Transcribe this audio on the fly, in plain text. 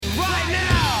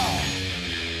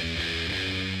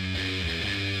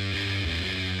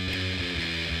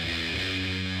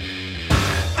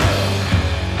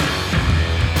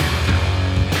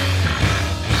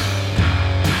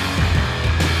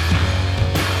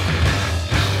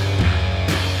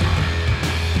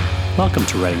Welcome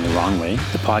to Writing the Wrong Way,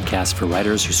 the podcast for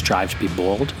writers who strive to be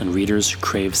bold and readers who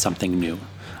crave something new.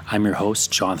 I'm your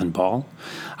host, Jonathan Ball.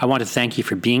 I want to thank you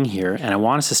for being here, and I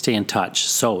want us to stay in touch.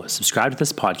 So subscribe to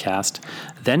this podcast,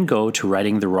 then go to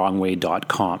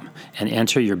writingthewrongway.com and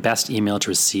enter your best email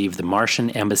to receive the Martian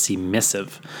Embassy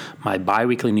Missive, my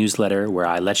bi-weekly newsletter where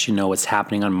I let you know what's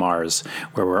happening on Mars,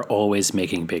 where we're always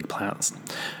making big plans.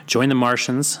 Join the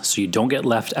Martians so you don't get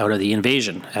left out of the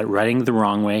invasion at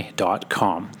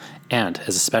writingthewrongway.com. And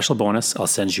as a special bonus, I'll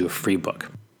send you a free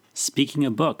book. Speaking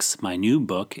of books, my new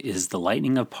book is The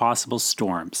Lightning of Possible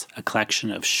Storms, a collection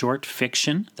of short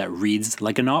fiction that reads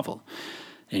like a novel.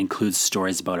 It includes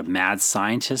stories about a mad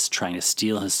scientist trying to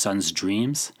steal his son's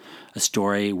dreams, a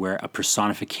story where a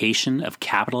personification of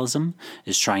capitalism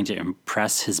is trying to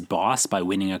impress his boss by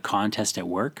winning a contest at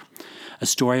work, a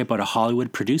story about a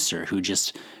Hollywood producer who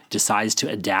just decides to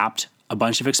adapt a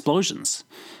bunch of explosions,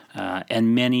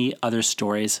 and many other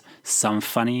stories, some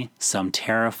funny, some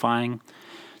terrifying.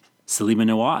 Salima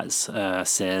Nawaz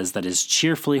says that it's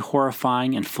cheerfully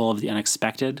horrifying and full of the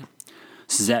unexpected.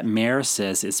 Suzette Mayer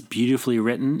says it's beautifully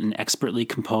written and expertly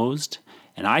composed.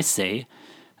 And I say,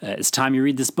 it's time you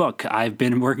read this book. I've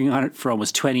been working on it for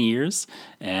almost 20 years,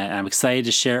 and I'm excited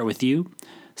to share it with you.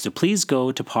 So please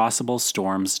go to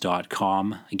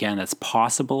possiblestorms.com. Again, that's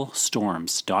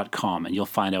possiblestorms.com, and you'll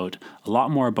find out a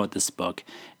lot more about this book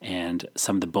and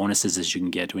some of the bonuses that you can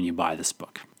get when you buy this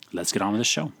book. Let's get on with the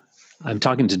show. I'm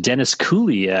talking to Dennis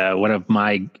Cooley, one of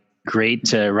my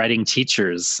great writing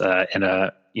teachers, and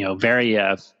a very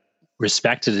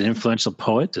respected and influential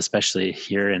poet, especially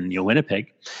here in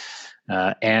Winnipeg.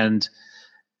 And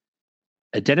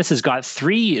Dennis has got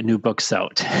 3 new books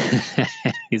out.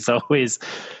 He's always,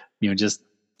 just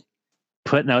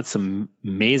putting out some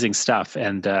amazing stuff.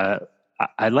 And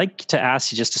I'd like to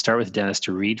ask you just to start with, Dennis,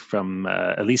 to read from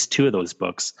at least 2 of those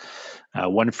books.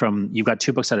 One from, you've got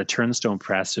 2 books out of Turnstone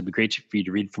Press, so it'd be great for you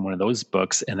to read from one of those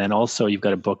books. And then also you've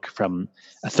got a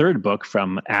third book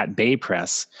from At Bay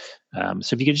Press.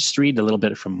 So if you could just read a little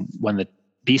bit from when the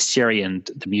Bestiary and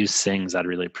the Muse Sings, I'd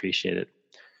really appreciate it.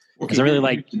 Because I really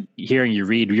like hearing you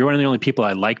read. You're one of the only people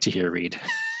I like to hear read.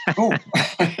 Oh,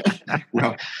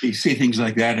 well, you say things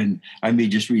like that, and I may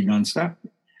just read nonstop.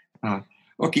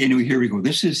 Okay, anyway, here we go.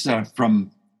 This is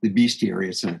from the Bestiary.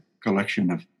 It's a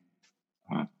collection of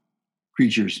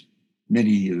creatures,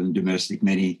 many of them domestic,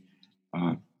 many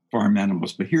farm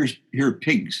animals. But here are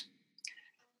pigs.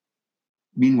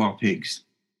 Meanwhile, pigs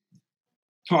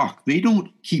talk. They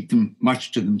don't keep them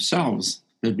much to themselves.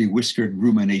 There'd be whiskered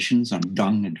ruminations on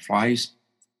dung and flies.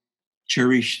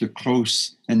 Cherish the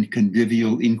close and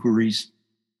convivial inquiries.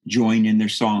 Join in their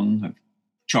song of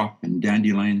chop and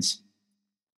dandelions.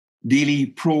 Daily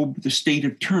probe the state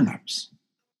of turnips.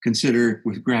 Consider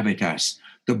with gravitas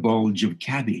the bulge of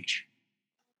cabbage.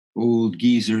 Old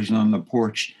geezers on the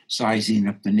porch sizing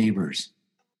up the neighbors.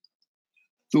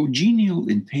 Though genial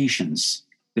in patience,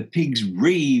 the pigs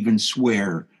rave and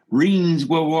swear. Rains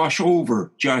will wash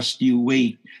over. Just you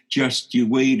wait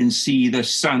and see. The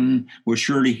sun will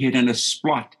surely hit in a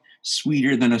splot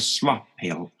sweeter than a slop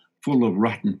pail full of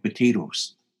rotten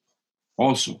potatoes.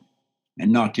 Also,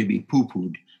 and not to be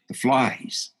poo-pooed, the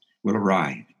flies will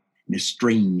arrive in a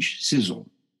strange sizzle,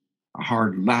 a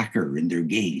hard lacquer in their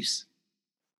gaze.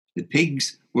 The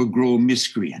pigs will grow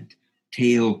miscreant,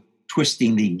 tail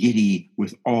twistingly giddy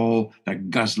with all the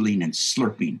guzzling and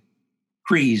slurping,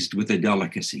 crazed with the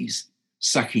delicacies,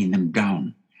 sucking them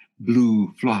down,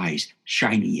 blue flies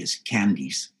shiny as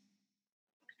candies.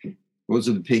 Those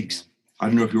are the pigs. I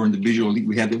don't know if you were in the visual.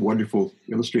 We had the wonderful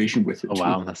illustration with it. Oh,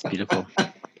 wow, that's beautiful.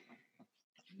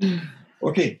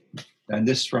 Okay, and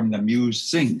this from the Muse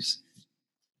Sings.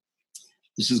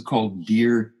 This is called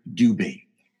Dear Dubé,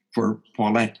 for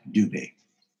Paulette Dubé.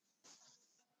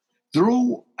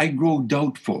 Though I grow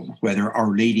doubtful whether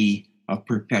Our Lady of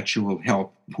Perpetual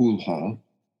Help Pool Hall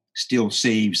still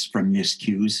saves from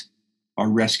miscues or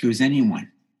rescues anyone,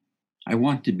 I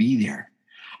want to be there.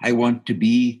 I want to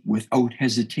be without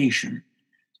hesitation,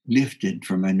 lifted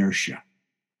from inertia.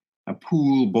 A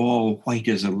pool ball white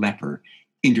as a leper,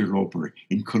 interloper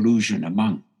in collusion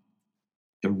among.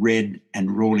 The red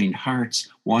and rolling hearts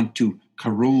want to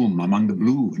carome among the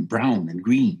blue and brown and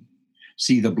green.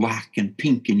 See the black and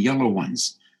pink and yellow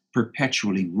ones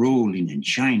perpetually rolling and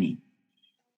shining.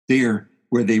 There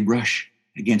where they brush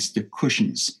against the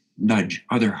cushions, nudge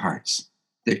other hearts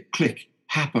that click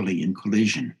happily in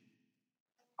collision.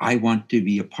 I want to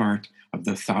be a part of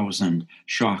the 1,000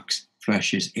 shocks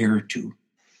flesh is heir to,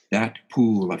 that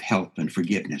pool of help and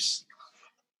forgiveness.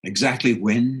 Exactly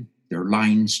when their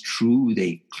lines true,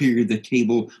 they clear the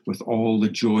table with all the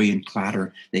joy and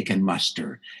clatter they can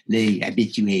muster. Les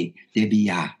habitués de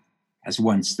billard, as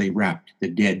once they wrapped the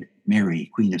dead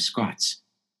Mary, Queen of Scots,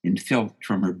 in felt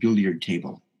from her billiard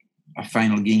table, a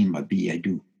final game of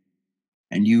billet-doux.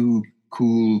 And you,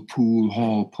 cool pool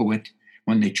hall poet,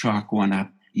 when they chalk one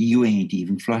up, you ain't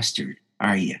even flustered,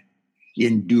 are you?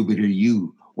 Indubiter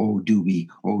you, oh doobie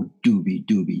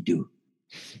doo.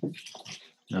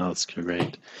 Oh, that's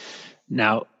great.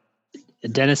 Now,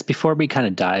 Dennis, before we kind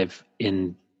of dive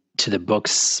into the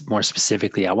books more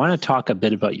specifically, I want to talk a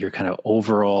bit about your kind of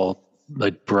overall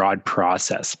like broad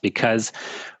process, because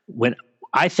when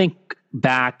I think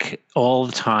back all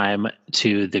the time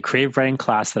to the creative writing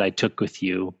class that I took with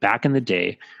you back in the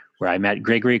day, where I met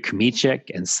Gregory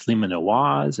Kmichik and Selima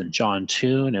Nawaz and John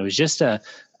Toon. It was just a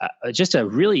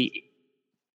really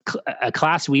a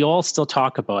class we all still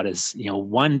talk about as,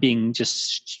 one being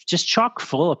just chock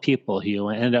full of people who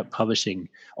ended up publishing.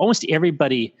 Almost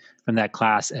everybody from that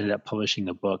class ended up publishing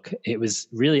a book. It was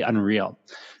really unreal.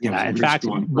 Yeah, In fact,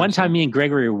 one time me and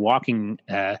Gregory were walking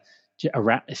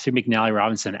around through McNally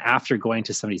Robinson after going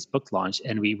to somebody's book launch,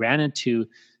 and we ran into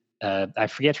I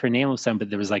forget her name of some,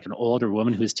 but there was like an older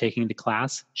woman who was taking the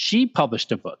class. She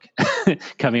published a book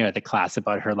coming out of the class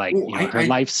about her her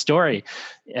life story.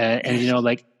 And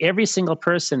like every single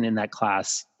person in that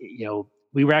class,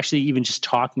 we were actually even just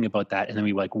talking about that. And then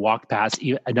we walked past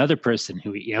another person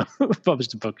who,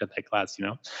 published a book at that class,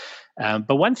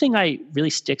 But one thing really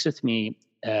sticks with me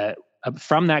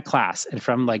from that class and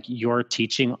from your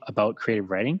teaching about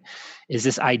creative writing is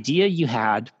this idea you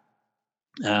had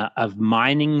of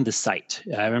mining the site.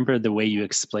 I remember the way you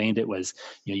explained it was,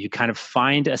 you kind of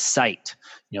find a site,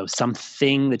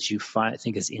 something that you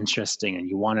think is interesting and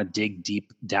you want to dig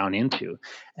deep down into.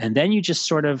 And then you just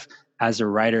sort of, as a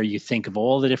writer, you think of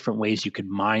all the different ways you could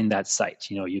mine that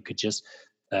site. You could just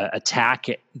attack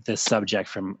the subject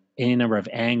from any number of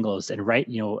angles and write,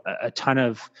 a ton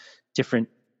of different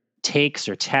takes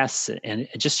or tests. And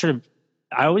it just sort of,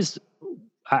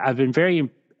 I've been very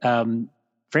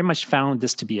much found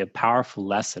this to be a powerful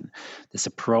lesson, this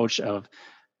approach of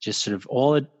just sort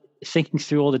of thinking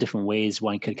through all the different ways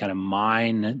one could kind of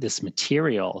mine this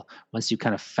material once you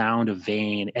kind of found a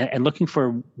vein and looking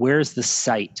for where's the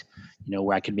site,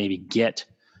 where I could maybe get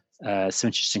some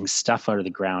interesting stuff out of the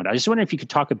ground. I just wonder if you could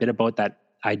talk a bit about that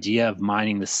idea of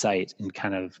mining the site and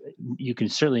kind of, you can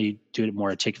certainly do it more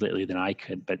articulately than I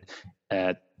could, but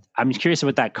I'm curious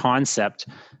about that concept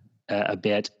a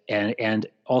bit, and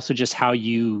also just how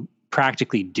you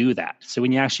practically do that. So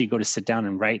when you actually go to sit down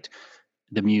and write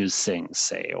The Muse Sings,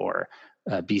 say, or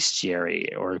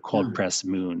Bestiary or Cold Press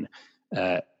Moon,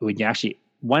 when you actually,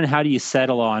 one, how do you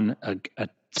settle on a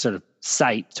sort of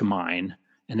site to mine?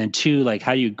 And then two,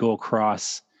 how do you go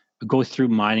through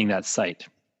mining that site?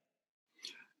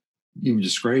 You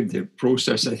described the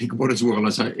process, I think, about as well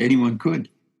as anyone could.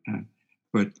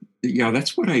 But yeah,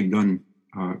 that's what I've done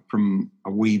from a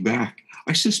way back.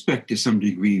 I suspect to some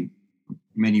degree,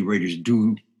 many writers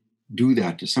do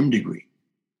that to some degree.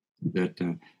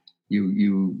 That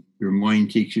your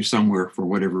mind takes you somewhere for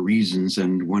whatever reasons,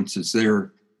 and once it's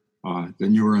there, the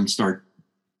neurons start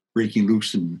breaking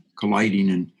loose and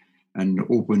colliding and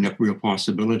open up real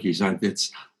possibilities. I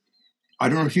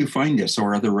don't know if you find this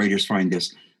or other writers find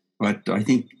this, but I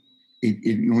think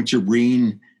once your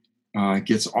brain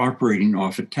gets operating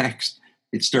off a text,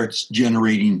 it starts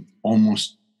generating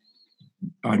almost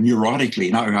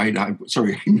neurotically.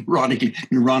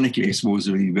 Neurotically, I suppose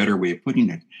would be a better way of putting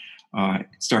it. It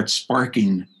starts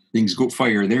sparking, things go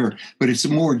fire there, but it's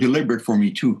more deliberate for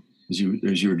me too, as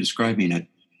you were describing it.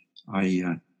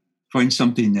 I find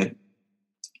something that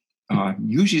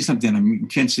usually something I'm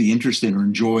intensely interested in or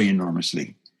enjoy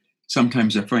enormously.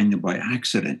 Sometimes I find them by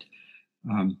accident.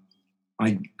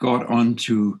 I got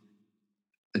onto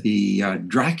the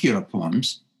Dracula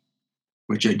poems,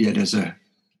 which I did as a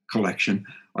collection.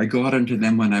 I got into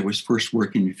them when I was first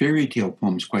working in fairy tale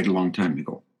poems quite a long time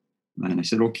ago. And I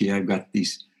said, okay, I've got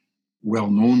these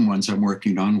well-known ones I'm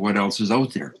working on. What else is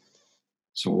out there?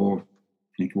 So I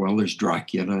think, well, there's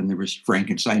Dracula and there was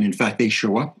Frankenstein. In fact, they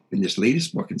show up in this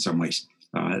latest book in some ways,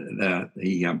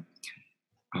 the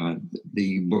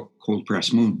book Cold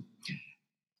Press Moon.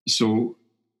 So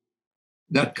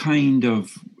that kind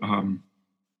of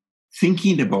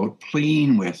thinking about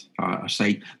playing with a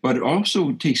site, but it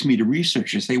also takes me to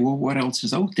research and say, well, what else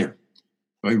is out there?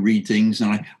 I read things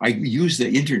and I use the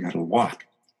internet a lot.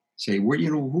 Say, well,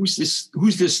 who's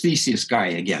this Theseus guy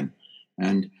again?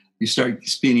 And you start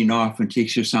spinning off and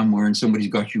takes you somewhere and somebody's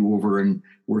got you over in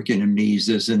working in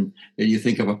mazes, and you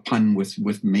think of a pun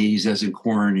with maize as in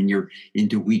corn, and you're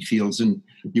into wheat fields, and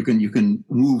you can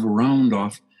move around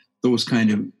off those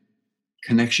kind of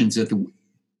connections that the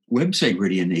website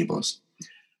really enables.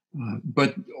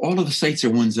 But all of the sites are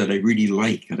ones that I really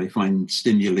like, that I find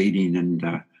stimulating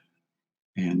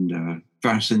and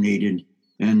fascinating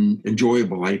and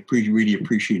enjoyable. I really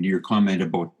appreciate your comment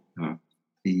about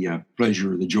the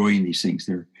pleasure, the joy in these things.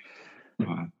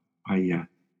 I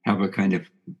have a kind of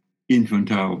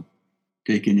infantile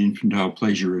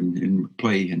pleasure in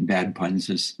play and bad puns,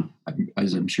 as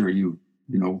I'm sure you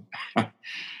know.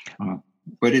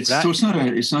 But it's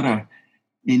not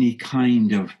any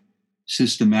kind of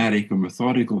systematic or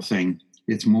methodical thing.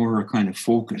 It's more a kind of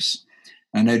focus,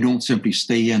 and I don't simply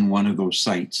stay in one of those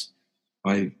sites.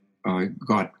 I've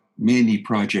got many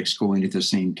projects going at the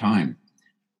same time,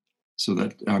 so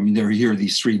that here are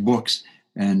these 3 books,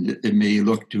 and it may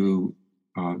look to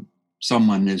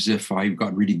someone as if I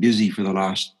got really busy for the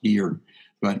last year,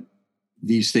 but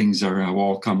these things have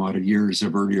all come out of years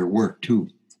of earlier work too.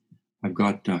 I've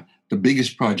got the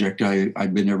biggest project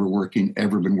I've been working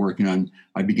on.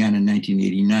 I began in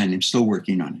 1989. I'm still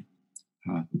working on it,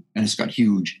 and it's got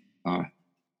huge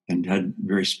and had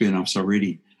various spin-offs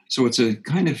already. So it's a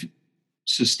kind of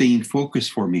sustained focus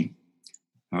for me,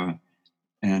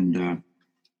 and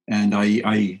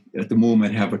I at the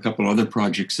moment have a couple other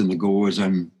projects in the go as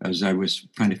I was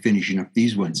kind of finishing up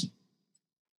these ones.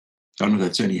 I don't know if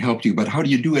that's any help to you, but how do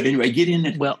you do it anyway? I get in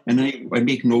it, and I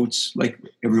make notes like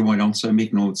everyone else. I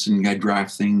make notes and I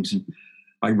draft things, and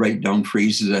I write down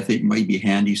phrases I think might be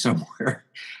handy somewhere,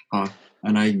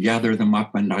 and I gather them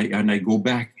up, and I go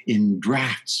back in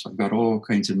drafts. I've got all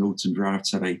kinds of notes and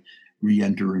drafts that I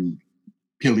re-enter and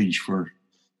pillage for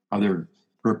other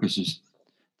purposes.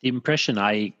 The impression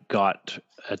I got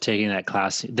taking that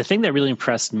class, the thing that really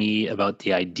impressed me about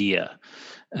the idea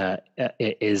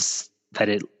is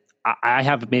that I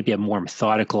have maybe a more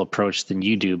methodical approach than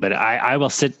you do, but I will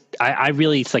sit. I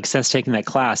really, like, since taking that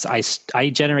class, I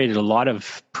generated a lot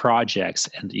of projects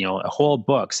and whole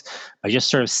books by just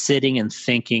sort of sitting and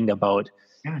thinking about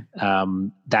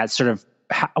that sort of.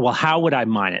 How would I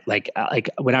mine it? Like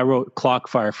when I wrote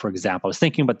Clockfire, for example, I was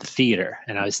thinking about the theater,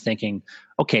 and I was thinking,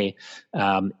 okay,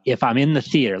 if I'm in the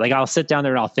theater, like I'll sit down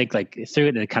there and I'll think like through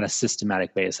it in a kind of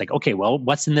systematic way. It's like, okay, well,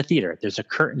 what's in the theater? There's a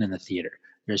curtain in the theater.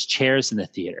 There's chairs in the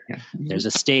theater. Yeah. There's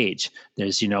a stage.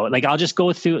 There's, like I'll just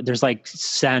go through, there's like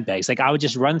sandbags. Like I would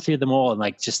just run through them all and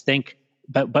like just think,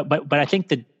 but I think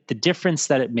the difference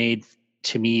that it made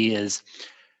to me is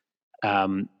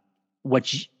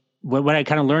what I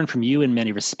kind of learned from you in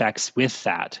many respects with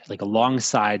that, like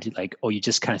alongside, like, oh, you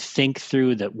just kind of think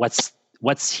through that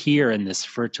what's here in this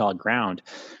fertile ground,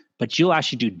 but you'll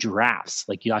actually do drafts.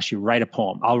 Like you actually write a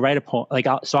poem. I'll write a poem. Like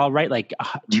I'll write like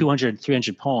 200,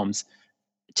 300 poems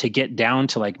to get down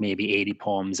to like maybe 80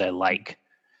 poems I like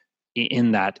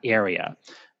in that area.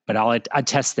 But I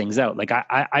test things out. Like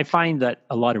I find that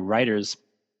a lot of writers,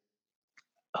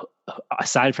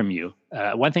 aside from you,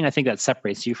 one thing I think that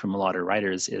separates you from a lot of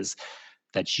writers is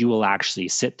that you will actually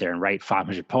sit there and write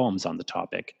 500 poems on the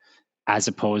topic, as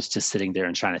opposed to sitting there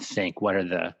and trying to think what are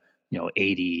the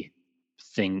 80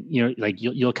 thing. Like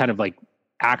you'll kind of like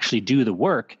actually do the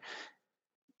work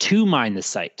to mine the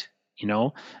site.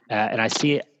 And I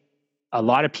see a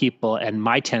lot of people, and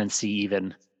my tendency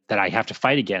even that I have to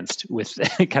fight against with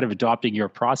kind of adopting your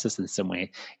process in some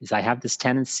way is I have this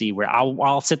tendency where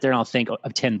I'll sit there and I'll think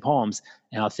of 10 poems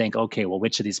and I'll think, okay, well,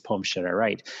 which of these poems should I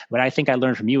write? What I think I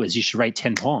learned from you is you should write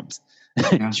 10 poems.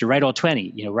 Yeah. You should write all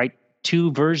 20, write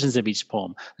 2 versions of each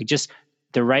poem. Like just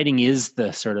the writing is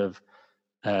the sort of,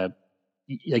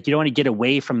 like you don't want to get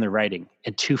away from the writing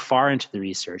and too far into the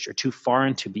research or too far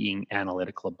into being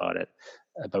analytical about it,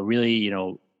 but really,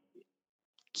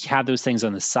 have those things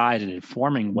on the side and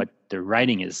informing what the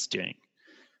writing is doing.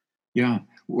 Yeah.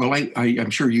 Well, I'm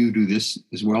sure you do this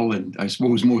as well. And I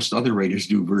suppose most other writers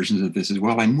do versions of this as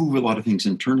well. I move a lot of things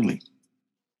internally.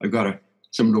 I've got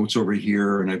some notes over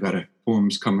here and I've got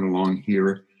poems coming along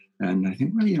here. And I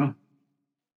think, well,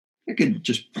 I could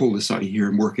just pull this out of here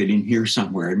and work it in here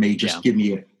somewhere. It may just give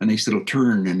me a nice little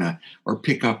turn and or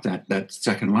pick up that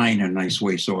second line in a nice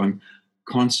way. So I'm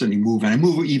constantly moving. I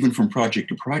move even from project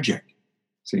to project,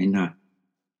 saying,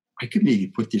 I could maybe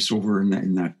put this over in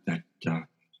that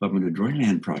Love in the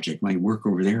Dryland project, my work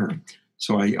over there.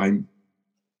 So I'm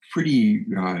pretty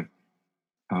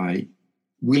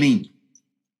willing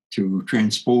to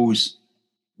transpose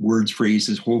words,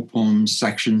 phrases, whole poems,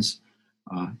 sections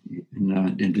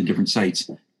into different sites.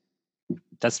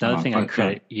 That's another thing I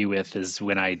credit you with is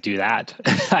when I do that.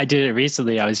 I did it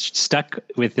recently. I was stuck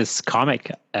with this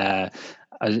comic.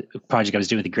 a project I was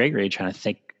doing with the grade grade, trying to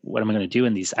think, what am I going to do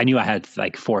in these? I knew I had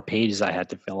like 4 pages I had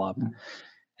to fill up.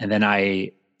 And then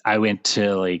I went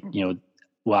to like,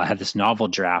 I had this novel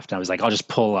draft and I was like, I'll just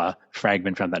pull a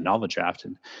fragment from that novel draft.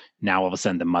 And now all of a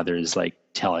sudden the mother is like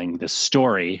telling the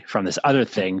story from this other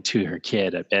thing to her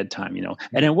kid at bedtime,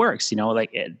 and it works,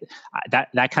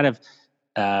 that kind of,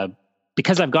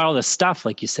 because I've got all this stuff,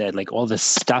 like you said, like all this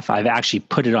stuff, I've actually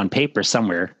put it on paper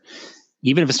somewhere,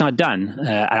 even if it's not done,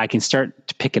 and I can start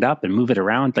to pick it up and move it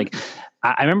around. Like,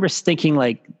 I remember thinking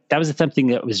like that was something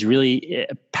that was really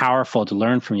powerful to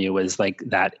learn from you, was like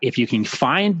that if you can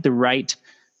find the right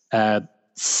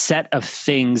set of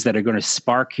things that are going to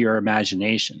spark your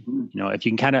imagination, if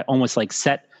you can kind of almost like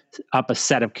set up a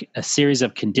series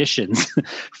of conditions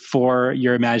for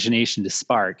your imagination to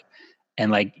spark.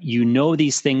 And like,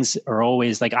 these things are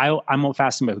always like, I'm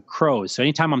fascinated about crows. So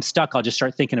anytime I'm stuck, I'll just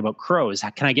start thinking about crows. How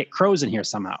can I get crows in here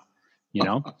somehow?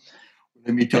 Let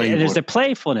me tell you. There's a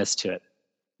playfulness to it.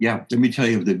 Yeah. Let me tell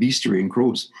you of the bestiary and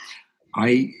crows.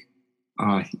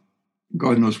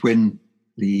 God knows when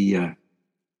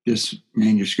this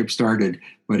manuscript started,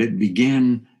 but it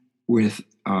began with,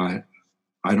 40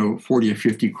 or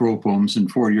 50 crow poems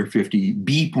and 40 or 50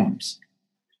 bee poems.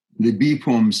 The bee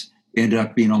poems ended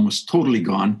up being almost totally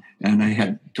gone, and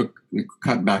I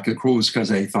cut back the crows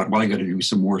because I thought, well, I got to do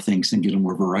some more things and get a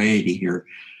more variety here.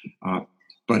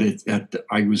 But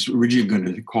I was originally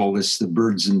going to call this The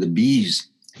Birds and the Bees,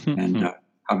 and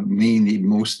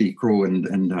mostly crow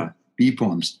and bee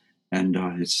poems. And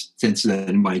it's since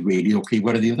then migrated. Okay,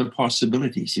 what are the other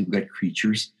possibilities? You've got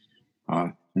creatures,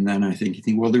 and then I think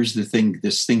well, there's this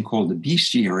thing called the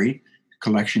bestiary,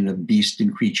 collection of beast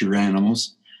and creature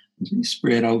animals. You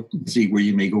spread out and see where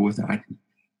you may go with that.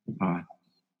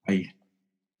 I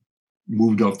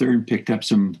moved out there and picked up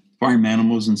some farm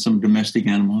animals and some domestic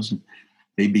animals, and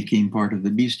they became part of the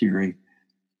bestiary.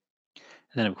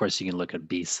 And then, of course, you can look at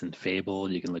beasts and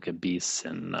fable. You can look at beasts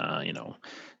and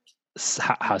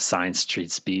how science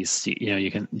treats beasts.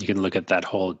 You can look at that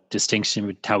whole distinction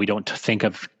with how we don't think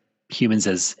of humans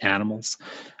as animals.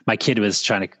 My kid was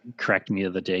trying to correct me the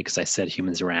other day because I said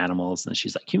humans are animals, and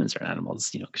she's like, humans are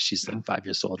animals, because she's like 5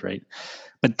 years old, right?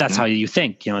 But that's how you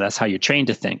think, that's how you're trained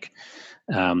to think.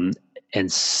 And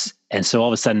so all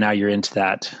of a sudden now you're into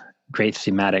that great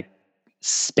thematic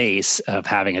space of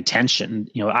having a tension.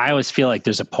 I always feel like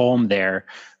there's a poem there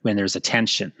when there's a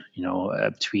tension,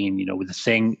 between, with the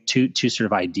thing, two sort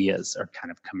of ideas are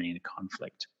kind of coming into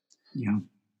conflict. Yeah.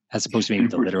 As opposed to maybe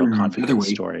the literal conflict of the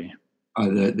story.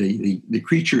 The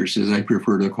creatures, as I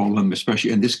prefer to call them,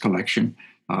 especially in this collection,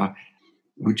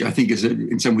 which I think is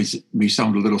in some ways may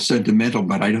sound a little sentimental,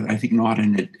 but I think not,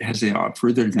 and it has a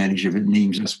further advantage of it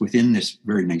names us within this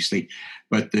very nicely.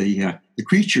 But the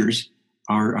creatures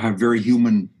have very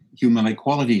human-like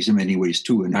qualities in many ways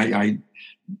too, and I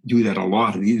do that a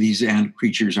lot. These ant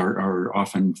creatures are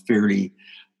often fairly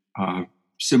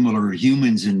similar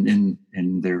humans in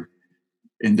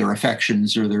their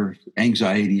affections or their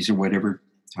anxieties or whatever.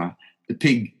 The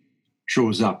pig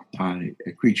shows up,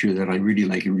 a creature that I really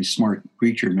like, a really smart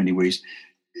creature in many ways.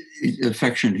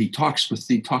 Affection. He talks with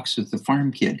the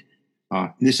farm kid.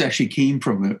 This actually came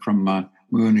from my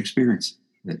own experience,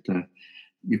 that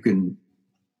you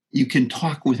can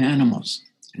talk with animals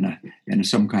in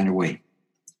some kind of way.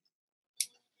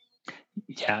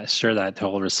 Yeah, sure. That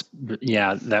whole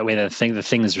that way the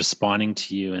thing is responding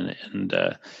to you, and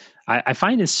I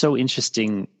find it so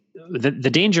interesting. The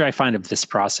danger I find of this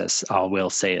process, I will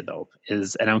say it though,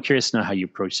 is, and I'm curious to know how you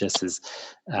approach this, is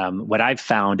what I've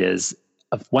found is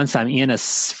once I'm in a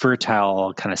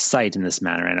fertile kind of site in this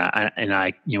manner, and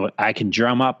I can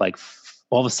drum up, like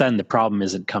all of a sudden the problem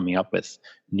isn't coming up with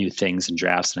new things and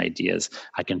drafts and ideas.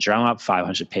 I can drum up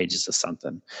 500 pages of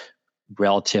something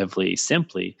relatively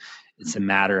simply. It's a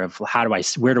matter of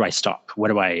where do I stop? What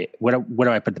do I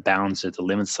put the bounds or the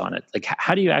limits on it? Like,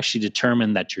 how do you actually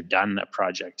determine that you're done a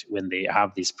project when they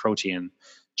have these protein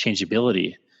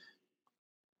changeability?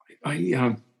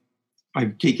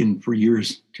 I've taken for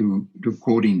years to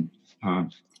quoting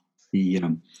the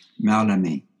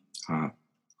Mallarmé,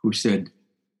 who said,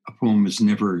 "A poem is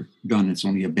never done; it's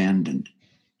only abandoned."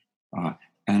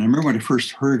 And I remember when I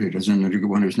first heard it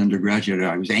when I was an undergraduate,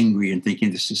 I was angry and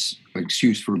thinking this is an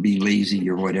excuse for being lazy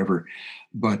or whatever.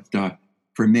 But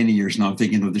for many years now, I'm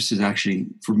thinking, this is actually,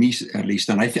 for me at least,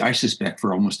 and I suspect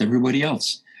for almost everybody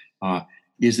else,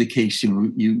 is the case.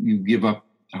 You give up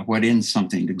what ends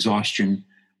something: exhaustion,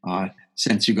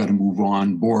 sense you got to move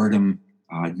on, boredom,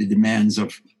 the demands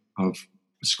of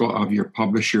your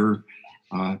publisher,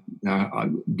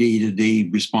 day-to-day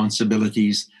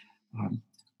responsibilities.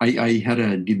 I had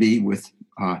a debate with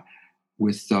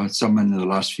with someone in the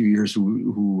last few years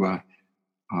who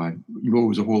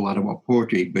knows a whole lot about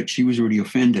poetry, but she was really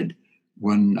offended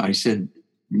when I said,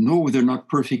 no, they're not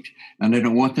perfect, and I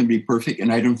don't want them to be perfect,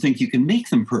 and I don't think you can make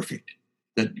them perfect.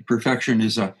 That perfection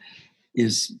is a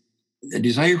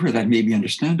desire for that may be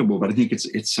understandable, but I think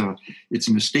it's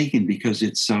mistaken because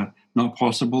it's not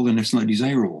possible and it's not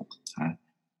desirable. I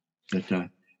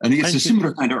think it's a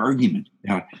similar kind of argument.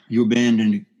 You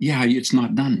abandon, it's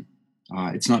not done.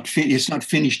 It's not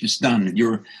finished. It's done.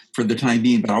 You're for the time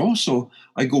being. But also,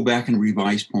 I go back and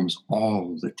revise poems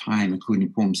all the time,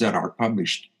 including poems that are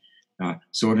published.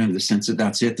 So in the sense that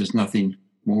that's it. There's nothing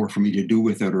more for me to do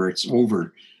with it, or it's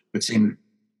over. But saying,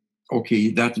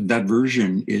 okay, that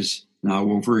version is now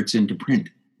over. It's into print.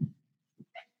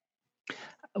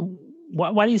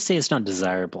 Why do you say it's not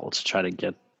desirable to try to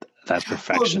get that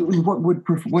perfection? Well,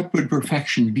 what would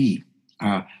perfection be?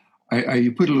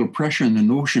 I put a little pressure on the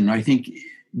notion. I think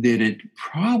that it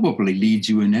probably leads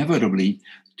you inevitably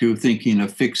to thinking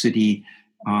of fixity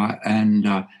and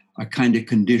a kind of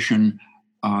condition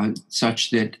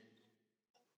such that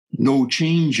no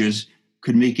changes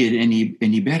could make it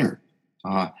any better,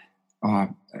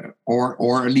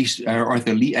 or at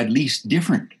least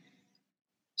different.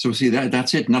 So see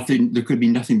that's it. Nothing. There could be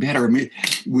nothing better. I mean,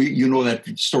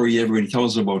 that story everybody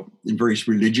tells about in various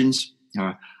religions,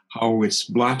 how it's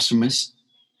blasphemous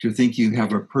to think you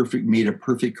have made a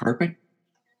perfect carpet.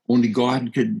 Only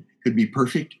God could be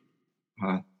perfect.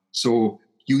 So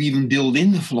you even build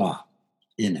in the flaw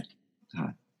in it.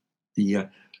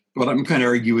 But I'm kind of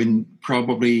arguing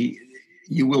probably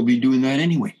you will be doing that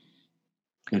anyway.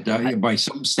 By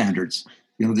some standards,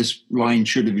 this line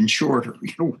should have been shorter.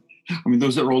 I mean,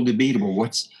 those are all debatable.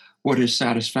 What is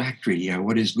satisfactory?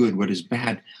 What is good? What is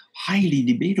bad? Highly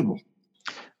debatable.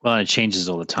 Well, it changes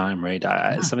all the time, right?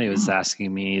 Somebody was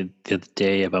asking me the other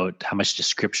day about how much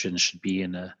description should be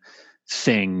in a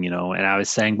thing, and I was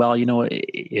saying, well,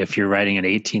 if you're writing an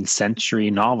 18th century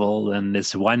novel, then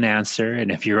it's one answer,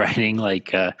 and if you're writing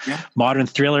like a modern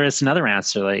thriller, it's another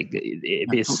answer. Like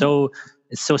it's so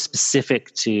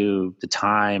specific to the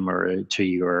time or to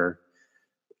your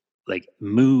like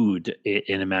mood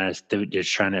in a manner that you're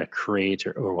trying to create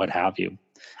or what have you.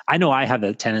 I know I have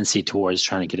a tendency towards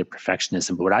trying to get a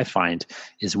perfectionism, but what I find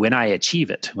is when I achieve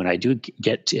it, when I do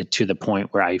get to the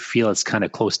point where I feel it's kind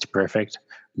of close to perfect,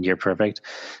 near perfect,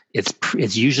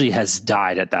 it's usually has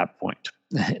died at that point.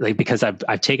 Like because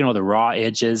I've taken all the raw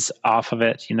edges off of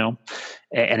it, and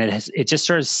it just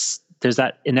starts. There's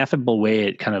that ineffable way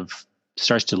it kind of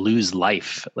starts to lose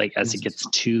life, like as it gets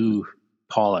too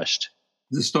polished.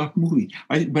 The stock movie.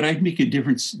 But I'd make a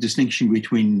distinction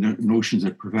between notions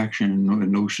of perfection and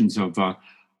notions of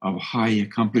high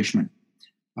accomplishment.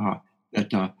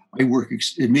 I work.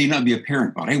 It may not be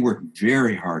apparent, but I work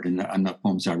very hard on the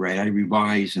poems I write. I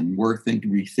revise and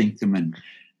rethink them, and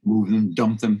move them,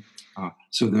 dump them.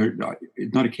 So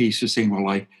it's not a case of saying, well,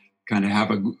 I kind of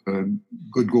have a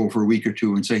good go for a week or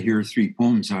two and say, here are 3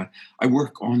 poems. I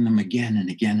work on them again and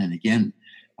again and again,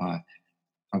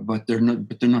 but they're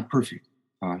not perfect.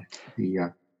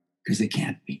 Because they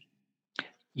can't be.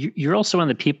 You're also one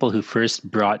of the people who first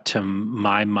brought to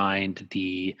my mind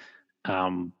the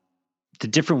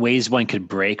different ways one could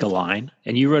break a line,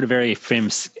 and you wrote a very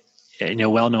famous,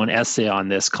 well-known essay on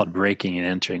this called "Breaking and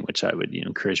Entering," which I would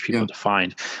encourage people to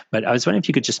find. But I was wondering if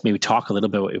you could just maybe talk a little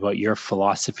bit about your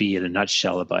philosophy in a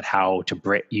nutshell about how to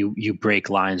break you break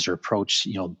lines or approach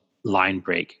line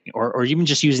breaking, or even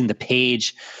just using the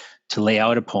page to lay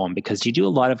out a poem, because you do a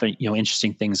lot of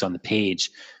interesting things on the page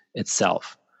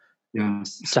itself. Yeah.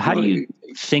 So how do you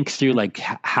think through like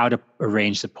how to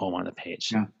arrange the poem on the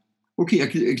page? Yeah. Okay, I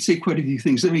could say quite a few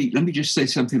things. Let me just say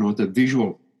something about the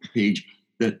visual page.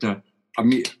 That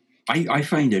I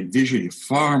find it visually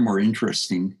far more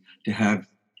interesting to have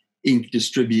ink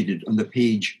distributed on the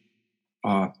page,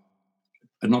 not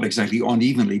exactly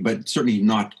unevenly, but certainly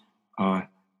not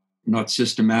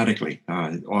systematically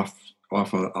off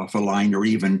a line or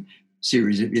even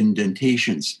series of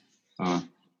indentations.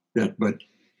 But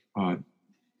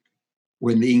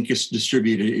when the ink is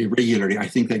distributed irregularly, I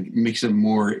think that makes a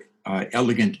more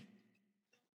elegant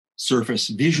surface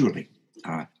visually.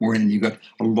 Wherein you got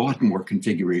a lot more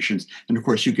configurations, and of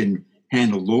course you can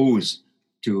handle those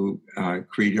to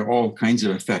create all kinds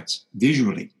of effects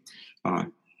visually.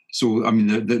 So I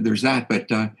mean, there's that. But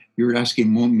you're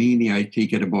asking mainly, I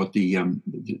take it, about the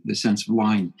sense of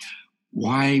line.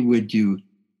 Where would you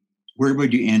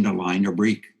end a line or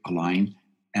break a line,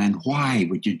 and why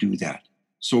would you do that?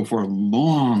 So for a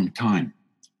long time,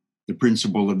 the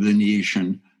principle of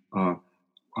lineation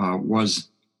was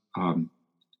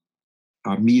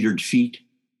metered feet,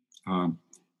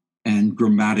 and in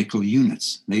grammatical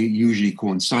units. They usually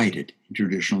coincided in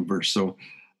traditional verse. So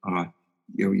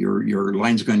your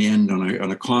line's going to end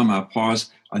on a comma, a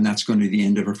pause, and that's going to be the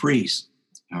end of a phrase.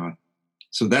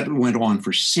 So that went on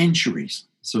for centuries.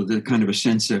 So the kind of a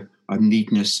sense of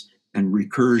neatness and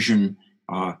recursion,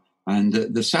 and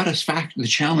the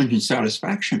challenge and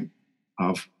satisfaction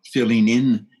of filling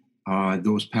in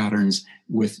those patterns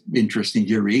with interesting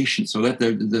variations. So that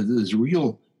there's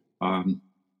real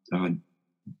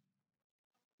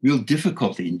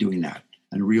difficulty in doing that,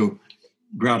 and real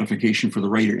gratification for the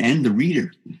writer and the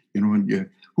reader.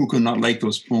 Who could not like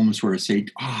those poems where it say,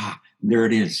 there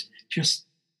it is, just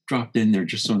dropped in there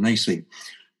just so nicely.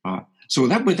 So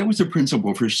that was the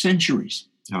principle for centuries,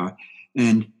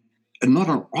 and not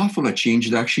an awful lot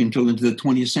changed actually until into the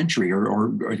 20th century,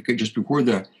 or just before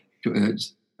the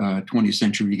 20th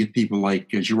century. You get people like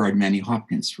Gerard Manley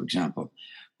Hopkins, for example,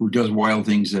 who does wild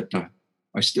things that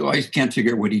I can't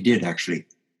figure out what he did actually.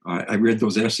 I read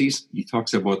those essays. He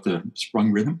talks about the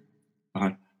sprung rhythm,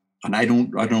 and I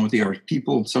don't know what they are.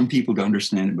 Some people do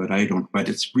understand it, but I don't. But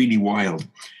it's really wild.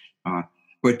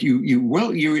 But you're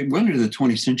well into the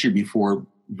 20th century before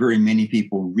very many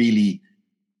people really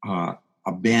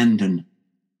abandon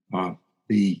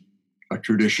the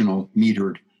traditional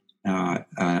metered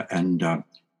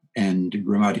and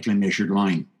grammatically measured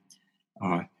line.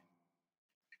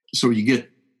 So you get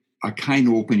a kind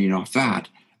of opening off that.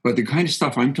 But the kind of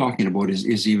stuff I'm talking about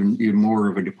is even more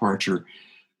of a departure.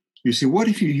 You see, what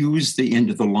if you use the end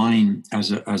of the line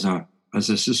as a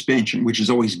suspension, which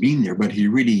has always been there, but if you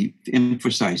really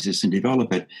emphasize this and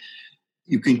develop it,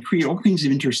 you can create all kinds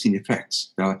of interesting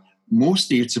effects.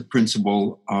 Mostly it's a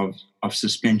principle of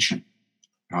suspension.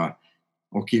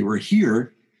 Okay, we're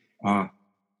here.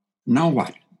 Now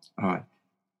what? One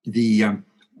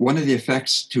of the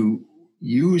effects to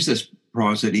use this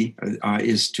prosody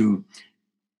is to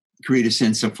create a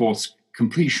sense of false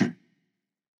completion.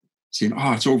 Saying,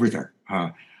 it's over there.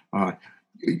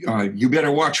 You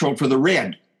better watch out for the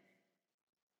red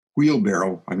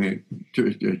wheelbarrow. I mean,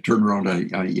 turn around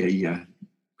a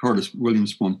Carlos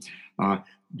Williams poem.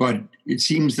 But it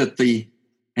seems that the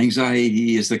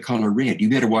anxiety is the color red. You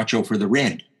better watch out for the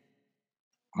red.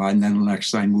 And then the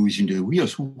next line moves into the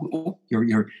wheels.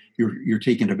 You're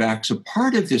taken aback. So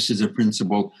part of this is a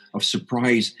principle of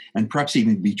surprise and perhaps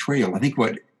even betrayal. I think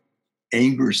what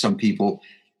angers some people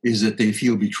is that they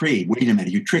feel betrayed. Wait a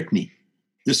minute, you tricked me.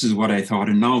 This is what I thought,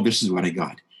 and now this is what I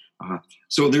got.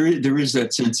 So there is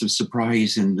that sense of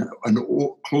surprise and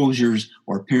closures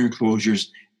or apparent closures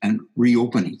and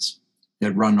reopenings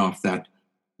that run off that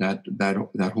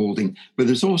holding. But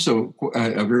there's also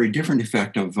a very different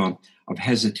effect of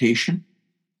hesitation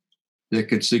that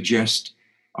could suggest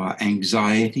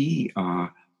anxiety,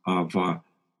 of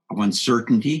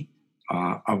uncertainty,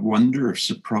 of wonder, of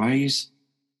surprise,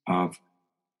 of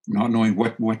not knowing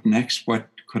what next, what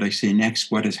could I say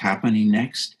next, what is happening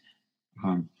next.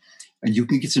 And you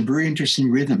can get some very interesting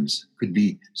rhythms.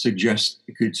 It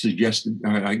could suggest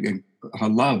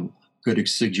love, could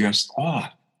suggest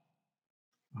awe.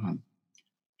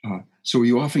 So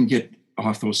you often get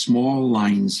off those small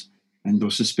lines and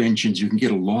those suspensions, you can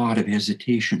get a lot of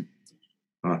hesitation.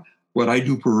 What I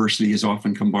do perversely is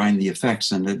often combine the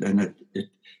effects, and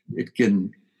it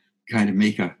can kind of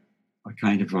make a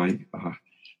kind of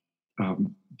a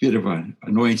bit of an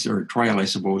annoyance or trial, I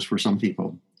suppose, for some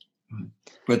people.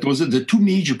 But those are the two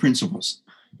major principles.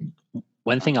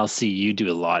 One thing I'll see you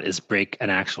do a lot is break an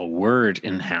actual word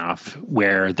in half,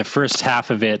 where the first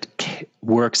half of it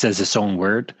works as its own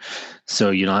word. So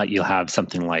you'll have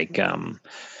something like, a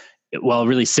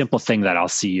really simple thing that I'll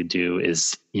see you do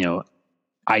is,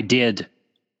 I did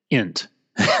int,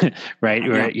 right?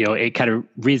 Where, it kind of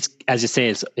reads, as you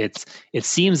say, it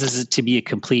seems as to be a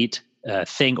complete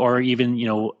thing, or even,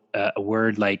 a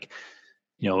word like,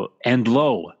 and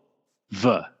low,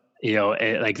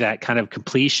 like that kind of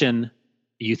completion.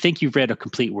 You think you've read a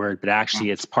complete word, but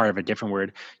actually it's part of a different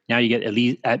word. Now you get, at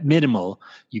least at minimal,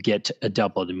 you get a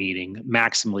double the meaning.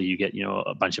 Maximally, you get,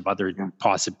 a bunch of other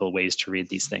possible ways to read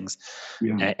these things.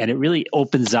 Yeah. And it really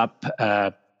opens up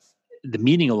the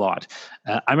meaning a lot.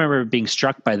 I remember being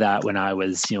struck by that when I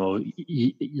was,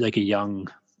 like a young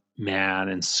man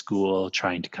in school,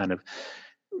 trying to kind of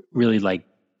really like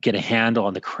get a handle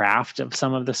on the craft of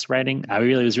some of this writing. I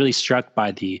was really struck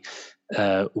by the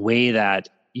way that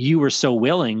you were so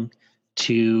willing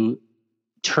to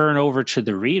turn over to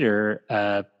the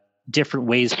reader different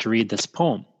ways to read this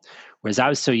poem. Whereas I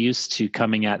was so used to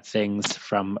coming at things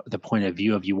from the point of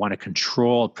view of you want to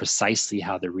control precisely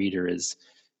how the reader is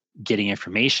getting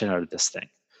information out of this thing.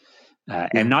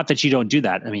 And not that you don't do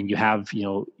that. I mean, you have,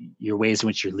 your ways in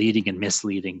which you're leading and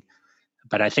misleading.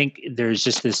 But I think there's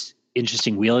just this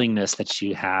interesting willingness that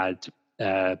you had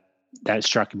that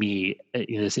struck me.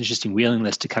 This interesting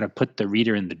willingness to kind of put the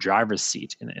reader in the driver's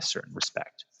seat in a certain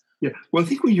respect. Yeah, well, I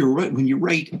think when you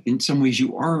write, in some ways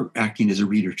you are acting as a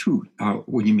reader too.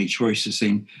 When you make choices,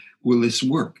 saying, "Will this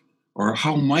work?" or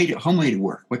 "How might it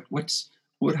work?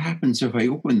 What happens if I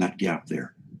open that gap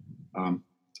there?"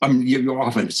 You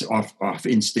often it's off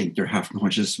instinct or half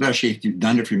conscious, especially if you've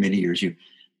done it for many years. You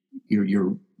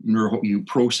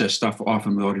process stuff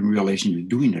often without even realizing you're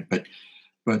doing it.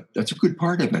 But that's a good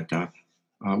part of it.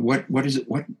 What is it?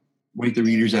 What might the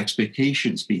reader's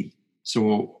expectations be?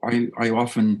 So I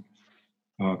often,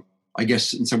 I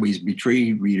guess, in some ways,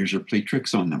 betray readers or play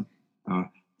tricks on them.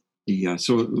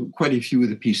 So quite a few of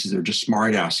the pieces are just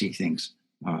smart-assy things.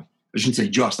 I shouldn't say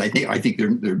just. I think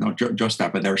they're not just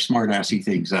that, but they're smart-assy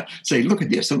things. Say, look at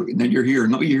this, and then you're here.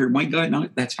 No, you're here. My God, no,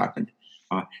 that's happened.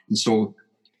 And so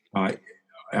I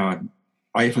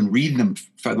often read them,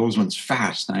 those ones,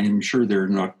 fast. I am sure they're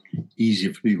not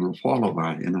easy for people to follow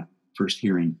that in a first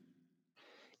hearing.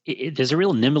 There's a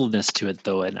real nimbleness to it,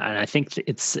 though, and I think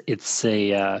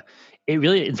it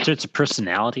really inserts a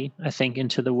personality, I think,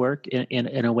 into the work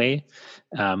in a way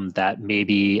that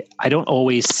maybe I don't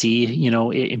always see,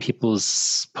 in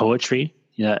people's poetry.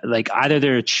 Like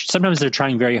either sometimes they're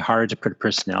trying very hard to put a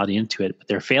personality into it, but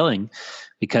they're failing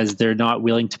because they're not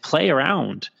willing to play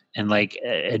around and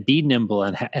be nimble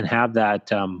and have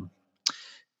that.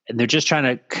 And they're just trying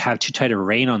to have too tight a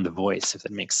rein on the voice, if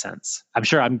that makes sense. I'm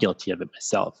sure I'm guilty of it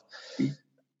myself.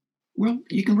 Well,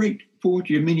 you can write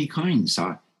poetry of many kinds.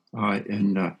 As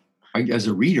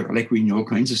a reader, I like reading all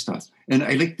kinds of stuff. And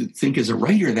I like to think as a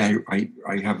writer that I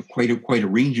have quite a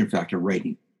range, in fact, of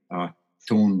writing.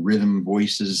 Tone, rhythm,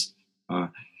 voices.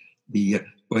 But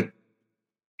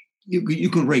you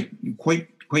can write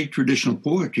quite traditional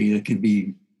poetry that can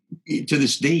be, to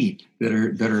this day, that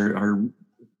are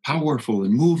powerful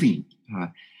and moving.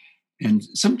 And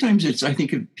sometimes I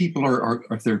think if people are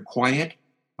if they're quiet,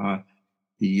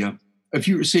 if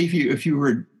you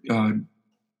were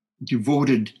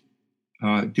devoted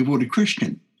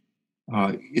Christian,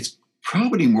 it's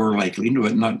probably more likely,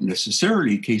 not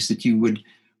necessarily the case, that you would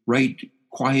write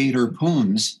quieter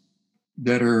poems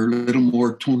that are a little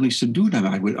more tonally subdued.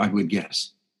 I would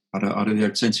guess, out of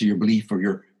that sense of your belief or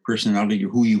your personality, or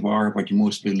who you are, what you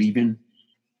most believe in.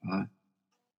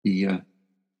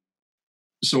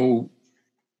 So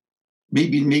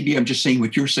maybe I'm just saying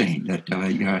what you're saying, that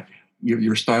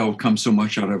your style comes so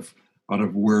much out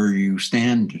of where you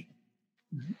stand.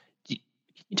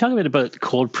 You talk a bit about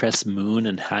Cold Press Moon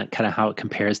and how it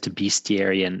compares to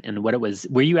Bestiary and what it was.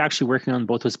 Were you actually working on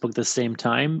both those books at the same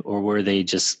time, or were they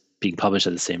just being published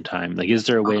at the same time? Like, is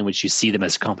there a way in which you see them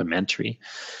as complementary?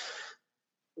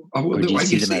 Or do you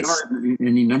see them as in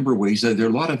any number of ways? There a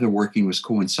lot of the working was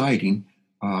coinciding.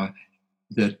 And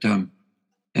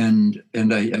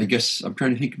I guess I'm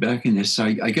trying to think back in this.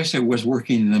 I guess I was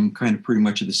working in them kind of pretty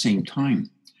much at the same time.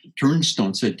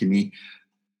 Turnstone said to me,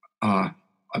 I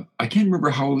can't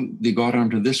remember how they got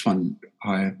onto this one,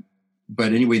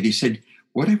 but anyway, they said,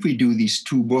 "What if we do these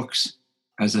two books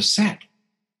as a set?"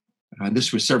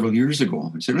 This was several years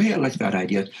ago. I said, "Oh yeah, I like that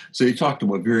idea." So they talked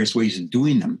about various ways of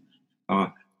doing them.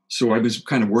 So I was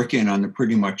kind of working on them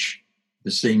pretty much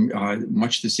the same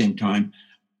time.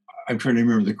 I'm trying to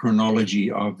remember the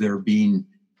chronology of their being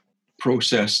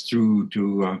processed through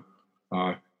to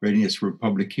readiness for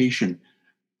publication.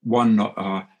 One,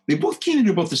 they both came in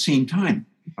about the same time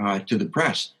to the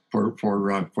press for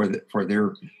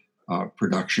their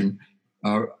production.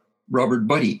 Robert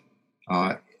Buddy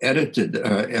did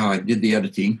the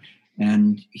editing,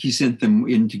 and he sent them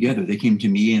in together. They came to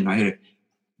me, and I had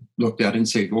looked at it and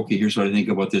said, "Okay, here's what I think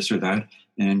about this or that,"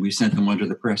 and we sent them under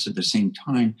the press at the same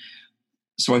time.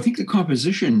 So I think the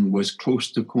composition was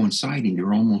close to coinciding. They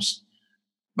were almost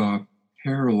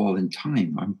parallel in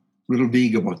time. I'm a little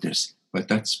vague about this, but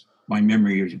that's my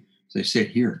memory as I sit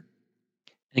here.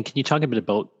 And can you talk a bit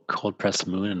about Cold Press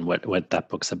Moon and what that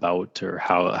book's about, or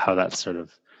how that sort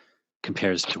of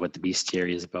compares to what the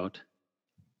Bestiary is about?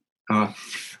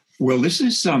 Well, this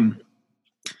is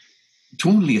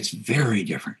tonally, it's very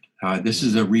different. This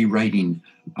is a rewriting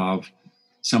of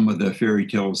some of the fairy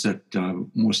tales that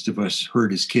most of us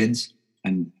heard as kids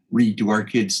and read to our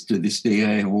kids to this day.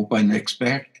 I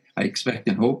expect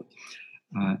and hope.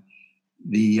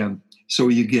 So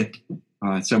you get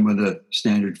some of the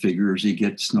standard figures. You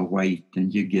get Snow White,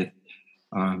 and you get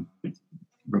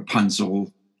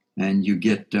Rapunzel, and you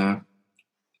get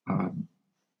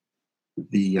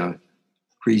the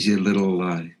crazy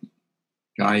little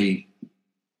guy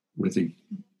with a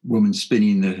woman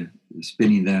spinning the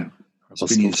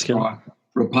straw.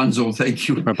 Rapunzel, thank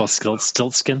you.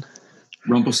 Rumpelstiltskin.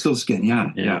 Rumpelstiltskin,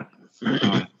 yeah.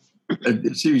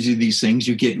 A series of these things.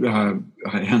 You get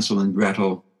Hansel and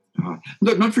Gretel.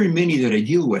 Not very many that I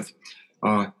deal with.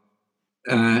 And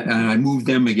I move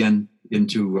them again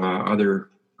into other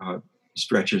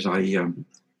stretches. I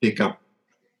pick up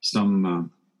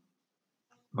some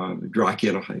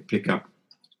Dracula. I pick up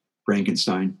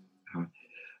Frankenstein.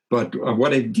 But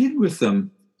what I did with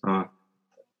them,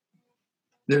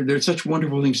 they're such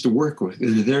wonderful things to work with.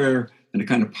 They're there in a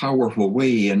kind of powerful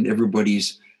way in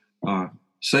everybody's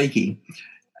psyche.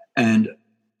 And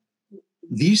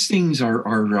these things are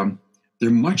they're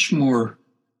much more,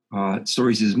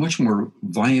 stories is much more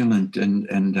violent and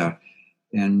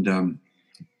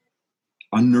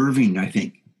unnerving, I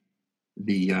think,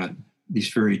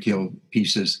 these fairy tale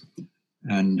pieces.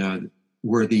 And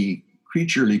where the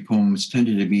creaturely poems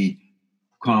tended to be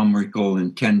comical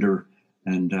and tender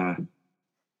and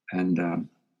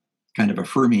kind of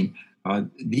affirming,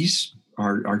 these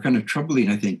are kind of troubling,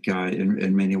 I think,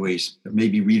 in many ways.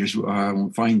 Maybe readers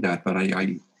won't find that, but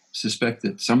I suspect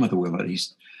that some of them will, at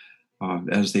least,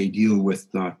 as they deal with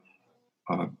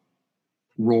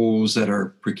roles that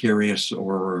are precarious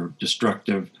or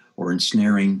destructive or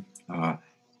ensnaring.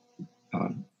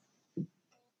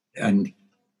 And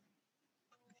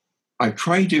I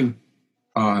try to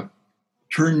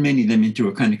turn many of them into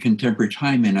a kind of contemporary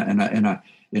time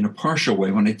in a partial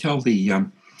way. When I tell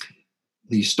retell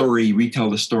the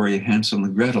story of Hansel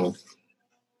and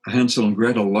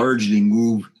Gretel largely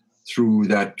move through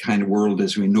that kind of world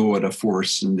as we know it, a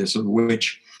force and this a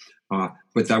witch,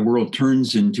 but that world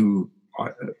turns into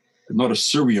not a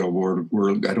surreal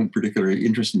world. I don't particularly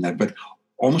interest in that, but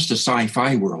almost a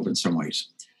sci-fi world in some ways.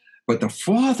 But the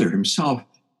father himself,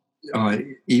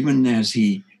 even as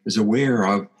he is aware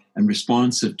of and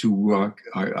responsive to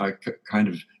a kind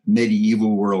of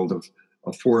medieval world of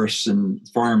forests and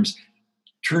farms,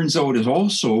 turns out is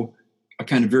also a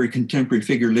kind of very contemporary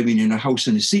figure living in a house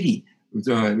in a city,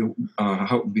 beside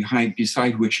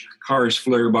which cars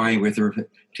flare by with their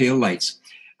taillights.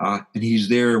 And he's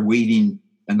there waiting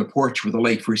on the porch with a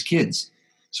light for his kids.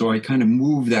 So I kind of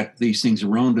move these things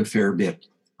around a fair bit.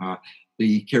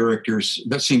 The characters,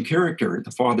 that same character,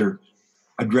 the father,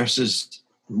 addresses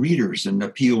readers and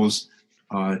appeals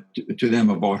to them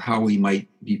about how he might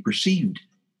be perceived.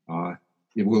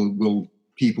 Will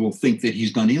people think that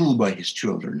he's done ill by his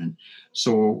children? And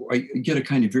so I get a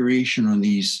kind of variation on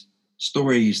these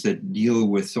stories that deal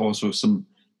with also some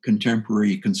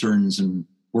contemporary concerns and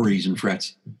worries and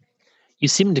frets. You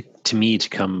seem to me to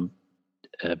come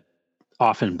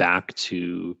often back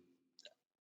to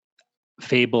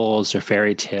fables or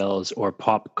fairy tales or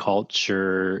pop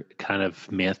culture kind of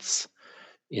myths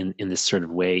in this sort of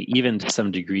way, even to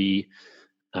some degree.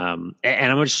 And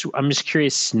I'm just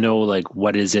curious to know, like,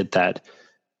 what is it that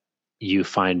you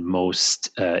find most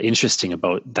interesting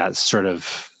about that sort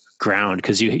of ground?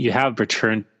 Because you have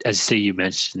returned, as you say, you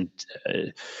mentioned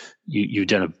you've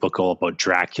done a book all about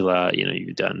Dracula.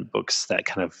 You've done books that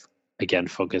kind of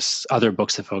other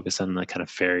books that focus on the kind of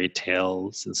fairy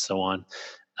tales and so on.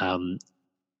 I'm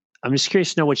just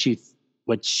curious to know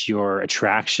what your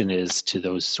attraction is to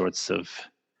those sorts of,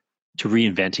 to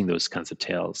reinventing those kinds of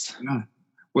tales. Yeah,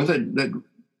 well, the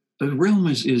realm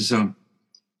is a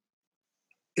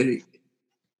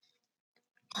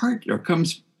part or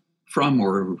comes from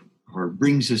or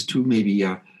brings us to maybe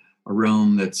a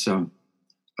realm that's a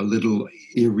little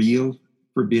irreal,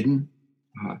 forbidden.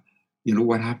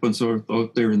 What happens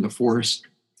out there in the forest,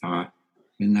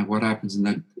 what happens in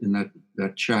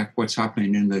that shack, what's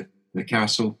happening in the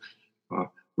castle,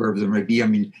 wherever there might be. I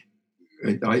mean,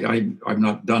 I've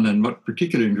not done and not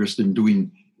particularly interested in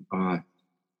doing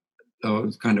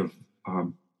those kind of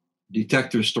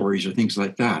detective stories or things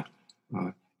like that.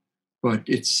 But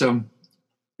it's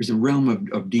there's a realm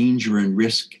of danger and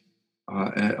risk,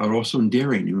 and also in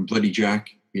daring. Bloody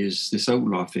Jack is this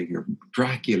outlaw figure.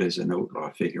 Dracula is an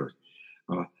outlaw figure.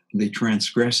 They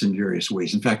transgress in various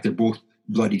ways. In fact, they're both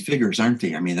bloody figures, aren't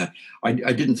they? I mean, I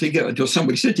didn't think it until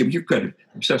somebody said to me, "You're kind of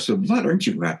obsessed with blood, aren't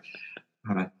you?" But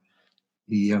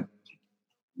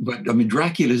I mean,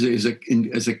 Dracula is a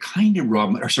kind of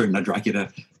Robin, or sorry, not Dracula.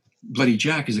 Bloody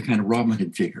Jack is a kind of Robin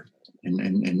Hood figure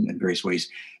in various ways,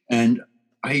 and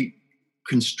I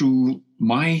construe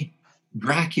my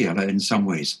Dracula in some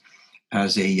ways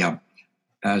as a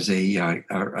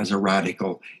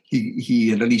radical.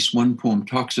 He in at least one poem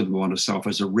talks about himself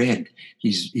as a red.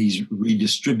 He's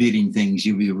redistributing things.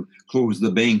 You close the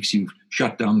banks. You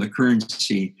shut down the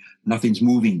currency. Nothing's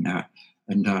moving.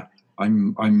 And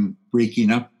I'm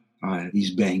breaking up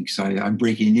these banks. I'm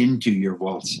breaking into your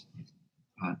vaults.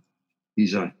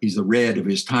 he's the Red of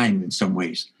his time in some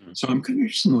ways. So I'm kind of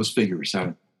interested in those figures.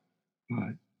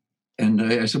 And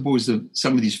I suppose that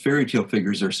some of these fairy tale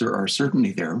figures are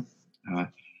certainly there.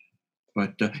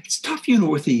 But it's tough,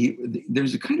 with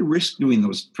there's a kind of risk doing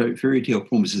those fairy tale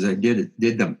poems as I did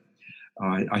them.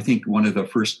 I think one of the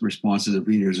first responses of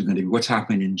readers are going to be, what's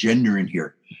happening in gender in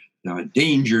here?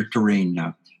 Danger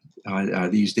terrain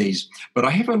these days. But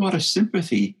I have a lot of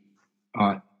sympathy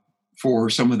for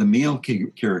some of the male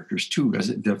characters too, as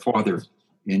the father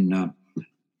in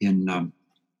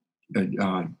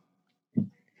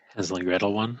Hansel and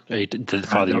Gretel one? The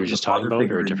father you were just talking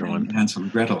about, or a different one? Hansel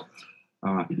and Gretel.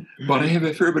 But I have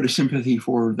a fair bit of sympathy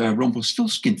for the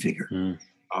Rumpelstiltskin figure,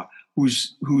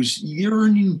 who's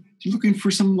yearning, looking for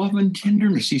some love and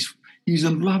tenderness. He's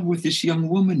in love with this young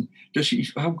woman.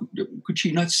 How could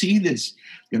she not see this?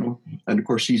 And of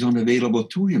course she's unavailable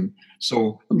to him.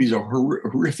 So he's a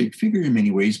horrific figure in many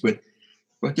ways, but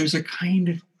there's a kind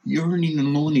of yearning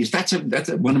and loneliness. That's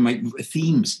one of my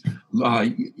themes.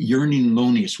 Yearning and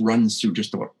loneliness runs through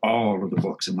just about all of the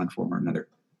books in one form or another.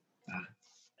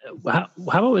 How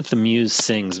about with the Muse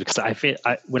Sings? Because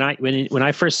when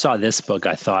I first saw this book,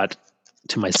 I thought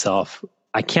to myself,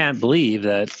 I can't believe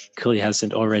that Cooley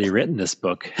hasn't already written this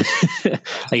book.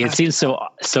 Like, it seems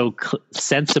so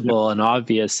sensible and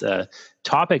obvious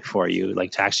topic for you,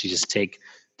 like to actually just take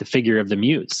the figure of the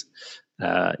muse,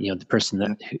 the person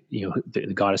that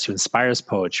the goddess who inspires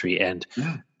poetry, and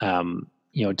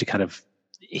to kind of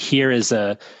hear as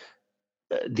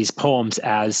these poems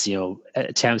as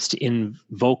attempts to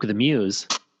invoke the muse.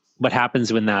 What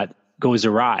happens when that goes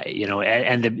awry,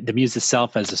 and the muse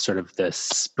itself as a sort of the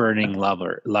spurning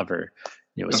lover,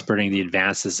 spurning the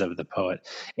advances of the poet.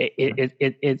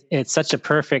 It's such a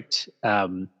perfect,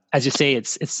 as you say,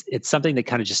 it's something that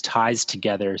kind of just ties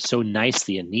together so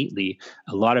nicely and neatly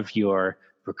a lot of your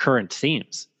recurrent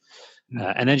themes,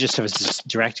 and then just has this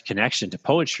direct connection to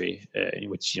poetry,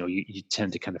 which you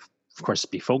tend to kind of course,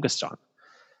 be focused on.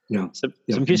 So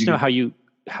I'm curious to know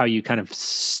how you kind of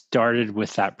started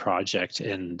with that project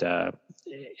and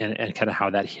kind of how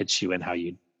that hits you and how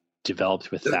you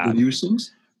developed with that. The Muse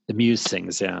Sings? The Muse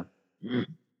Sings, yeah.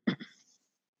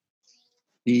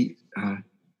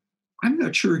 I'm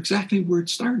not sure exactly where it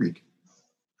started.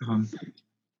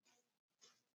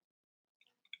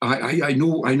 I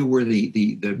know where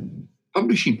the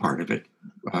publishing part of it.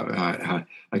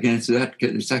 Again,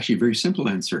 it's actually a very simple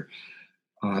answer.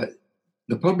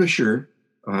 The publisher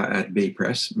at Bay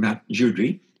Press, Matt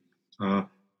Judry, had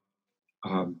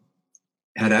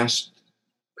asked,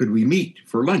 could we meet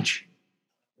for lunch?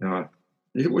 I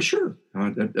said, well, sure.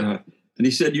 And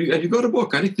he said, have you got a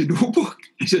book? I'd like to do a book.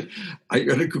 I said,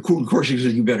 of course, he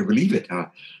said, you better believe it.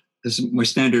 This is my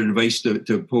standard advice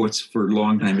to poets for a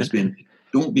long time has been,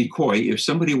 don't be coy. If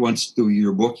somebody wants to do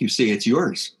your book, you say it's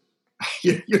yours.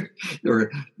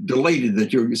 You're delighted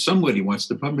that somebody wants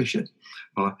to publish it.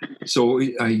 So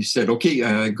I said,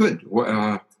 okay, good.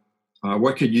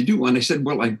 What could you do? And I said,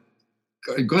 well, I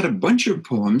got a bunch of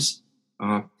poems.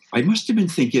 I must have been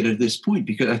thinking at this point,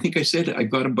 because I think I said I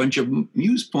got a bunch of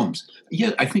Muse poems.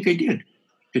 Yeah, I think I did,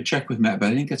 to check with Matt,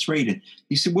 but I think that's right. And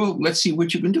he said, well, let's see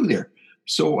what you can do there.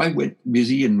 So I went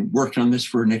busy and worked on this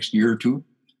for the next year or two.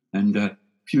 And a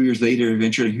few years later,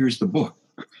 eventually, here's the book.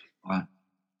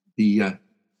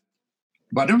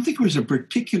 But I don't think it was a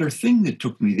particular thing that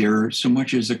took me there so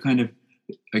much as a kind of,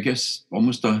 I guess,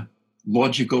 almost a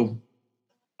logical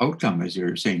outcome, as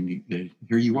you're saying,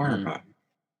 here you are.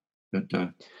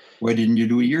 But why didn't you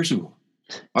do it years ago?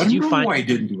 I don't know why I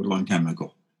didn't do it a long time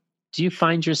ago. Do you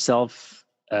find yourself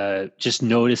just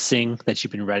noticing that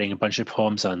you've been writing a bunch of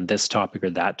poems on this topic or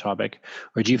that topic?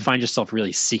 Or do you find yourself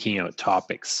really seeking out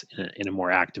topics in a more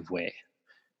active way?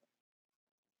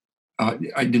 I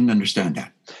didn't understand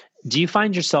that. Do you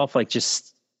find yourself like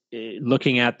just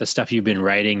looking at the stuff you've been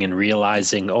writing and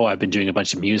realizing, oh, I've been doing a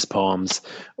bunch of Muse poems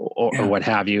or what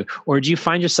have you? Or do you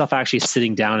find yourself actually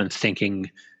sitting down and thinking,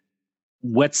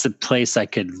 what's the place I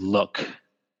could look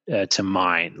to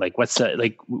mine? Like,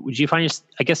 would you find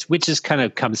I guess, which is kind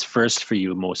of comes first for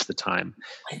you most of the time?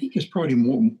 I think it's probably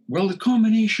the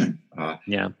combination.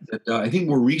 I think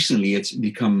more recently it's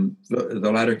become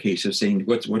the latter case of saying,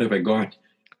 what have I got?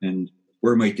 And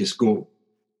where might this go?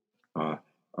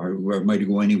 Or where might it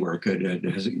go anywhere?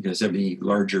 Does it have any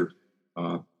larger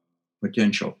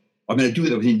potential? I'm going to do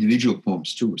that with individual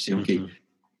poems too. Say, okay,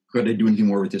 could I do anything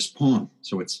more with this poem?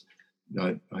 So it's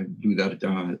I do that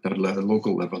at a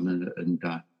local level and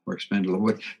more expanded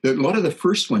level. But a lot of the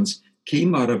first ones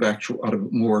came out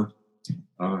of more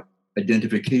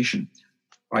identification.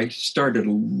 I started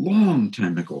a long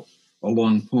time ago a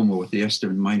long poem with the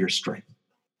Esteban minor strike.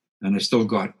 and I still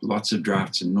got lots of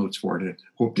drafts and notes for it. I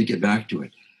hope to get back to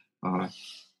it.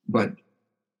 But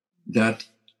that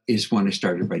is when I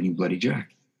started writing Bloody Jack.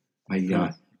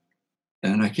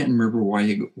 And I can't remember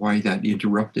why that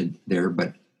interrupted there,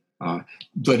 but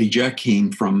Bloody Jack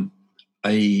came from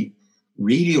a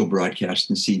radio broadcast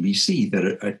in CBC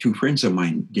that two friends of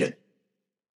mine did.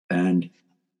 And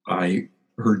I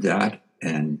heard that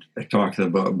and I talked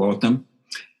about them.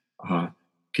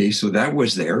 Okay, so that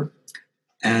was there.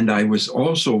 And I was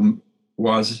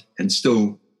and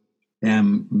still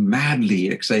am madly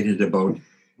excited about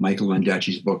Michael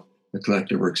Ondaatje's book, The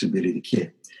Collected Works of Billy the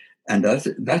Kid. And at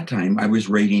that time, I was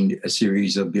writing a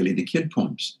series of Billy the Kid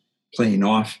poems, playing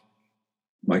off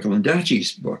Michael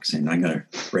Ondaatje's books. And I'm going to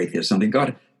write this. And I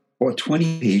got about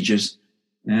 20 pages,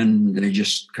 and they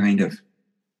just kind of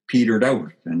petered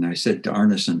out. And I said to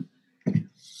Arneson,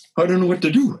 I don't know what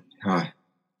to do. I'm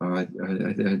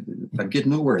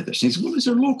getting nowhere with this. He said, well, is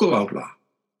there a local outlaw?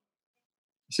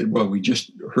 I said, well, we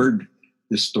just heard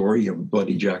this story of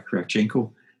Bloody Jack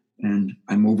Kravchenko, and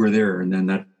I'm over there. And then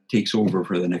that takes over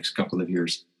for the next couple of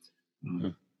years.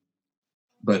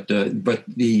 But I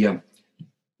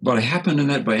happened on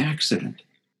that by accident.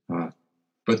 But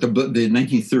the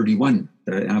 1931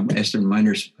 Esther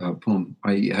Miner's poem,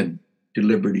 I had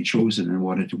deliberately chosen and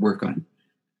wanted to work on.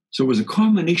 So it was a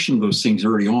combination of those things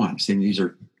early on, saying these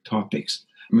are topics.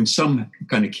 I mean, some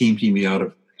kind of came to me out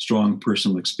of strong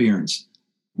personal experience.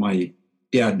 My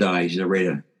dad dies, I write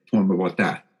a poem about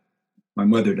that. My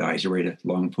mother dies, I write a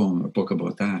long poem, a book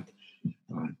about that.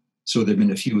 So there have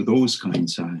been a few of those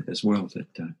kinds as well.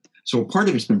 So part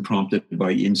of it's been prompted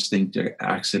by instinct,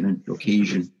 accident,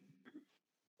 occasion.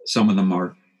 Some of them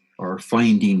are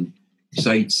finding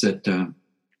sites that I've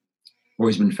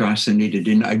always been fascinated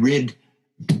in. I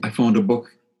found a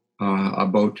book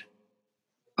about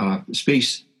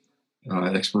space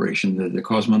exploration, the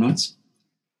cosmonauts,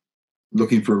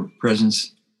 looking for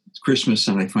presents. It's Christmas,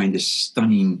 and I find this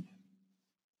stunning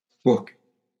book,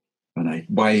 and I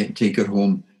buy it, take it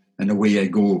home, and away I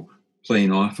go,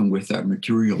 playing often with that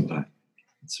material.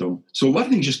 So a lot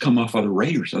of things just come off other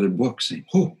writers, other books. Saying,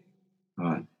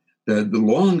 the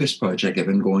longest project I've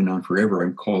been going on forever,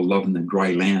 I'm called Love in the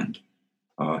Dry Land,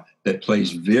 that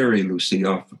plays very loosely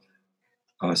off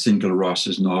Sinclair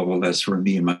Ross's novel, That's For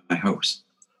Me in My House.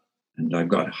 And I've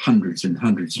got hundreds and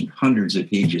hundreds and hundreds of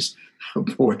pages of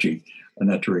poetry on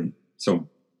that terrain. So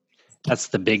that's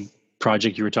the big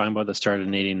project you were talking about that started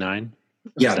in '89.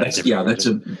 That's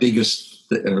the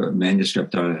biggest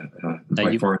manuscript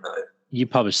by far. You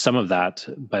published some of that,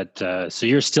 but so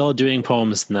you're still doing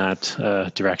poems in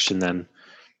that direction then.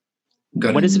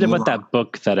 What is it about that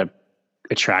book that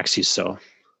attracts you so?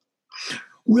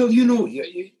 Well,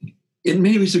 it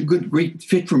maybe was a great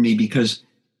fit for me because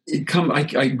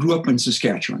I grew up in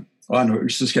Saskatchewan, on a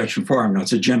Saskatchewan farm. Now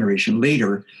it's a generation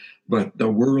later, but the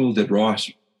world that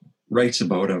Ross writes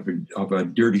about of a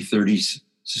dirty 30s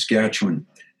Saskatchewan,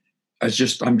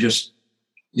 I'm just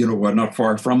not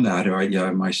far from that.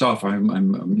 Myself,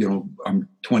 I'm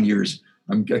 20 years.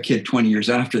 I'm a kid 20 years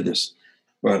after this,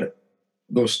 but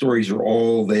those stories are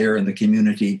all there in the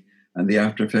community, and the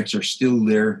after effects are still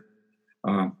there.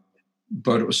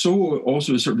 But it was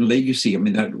also a certain legacy. I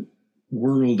mean, that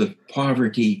world of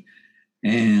poverty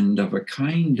and of a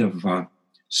kind of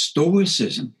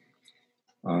stoicism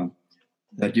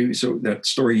that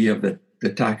story of the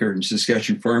attacker in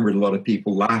Saskatchewan farmer, a lot of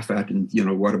people laugh at, and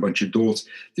what a bunch of dolts.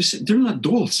 They're not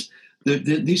dolts.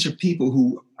 These are people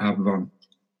who have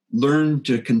learned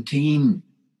to contain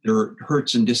their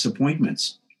hurts and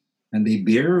disappointments, and they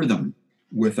bear them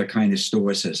with a kind of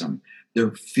stoicism.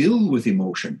 They're filled with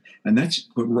emotion, and that's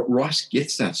what Ross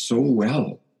gets that so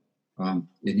well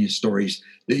in his stories.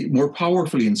 More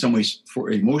powerfully in some ways, for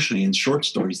emotionally in short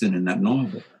stories than in that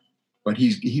novel. But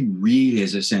he really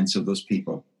has a sense of those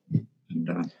people,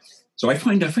 and so I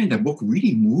find that book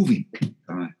really moving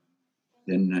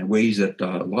in ways that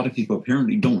a lot of people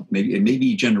apparently don't.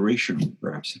 Maybe generational,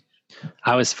 perhaps.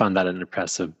 I always found that an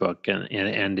impressive book,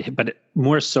 but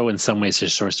more so in some ways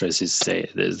his short stories.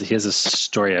 He has a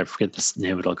story, I forget the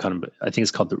name of it. I think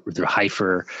it's called the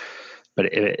Heifer, but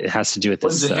it has to do with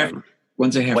this.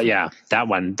 One's a Heifer. Well, yeah, that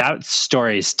one. That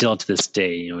story still to this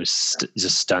day,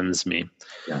 just stuns me.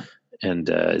 Yeah, and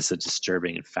it's a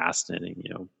disturbing and fascinating,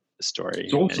 story.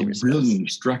 It's also brilliantly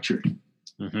structured.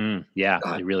 Mm-hmm. Yeah,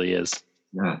 it really is.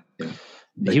 Yeah.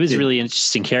 He was a really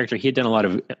interesting character. He had done a lot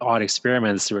of odd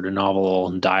experiments through the novel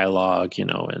and dialogue,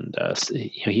 and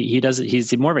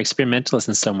he's more of an experimentalist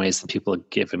in some ways than people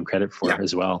give him credit for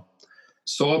as well.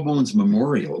 Sawbones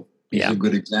Memorial is a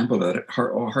good example of that.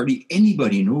 Hardly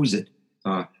anybody knows it.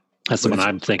 That's the one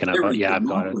I'm thinking about. Yeah, I've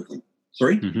got it.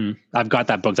 Sorry? I've got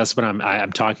that book. That's what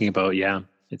I'm talking about. Yeah.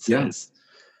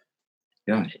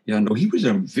 No, he was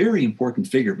a very important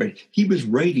figure, but he was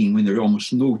writing when there were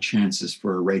almost no chances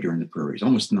for a writer in the prairies,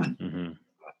 almost none.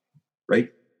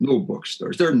 Right? No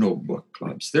bookstores. There are no book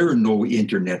clubs. There are no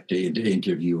internet to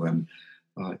interview him.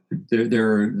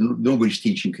 Nobody's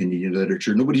teaching Canadian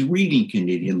literature. Nobody's reading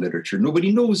Canadian literature.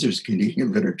 Nobody knows there's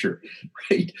Canadian literature,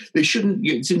 right? They shouldn't.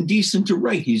 It's indecent to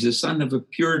write. He's the son of a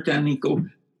puritanical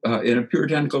in a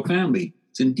puritanical family.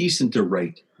 It's indecent to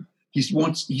write. He's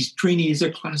training as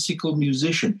a classical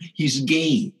musician. He's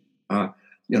gay.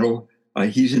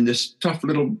 He's in this tough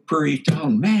little prairie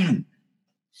town. Man.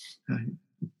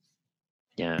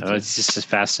 It's just a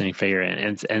fascinating figure,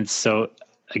 and so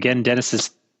again,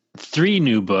 Dennis's 3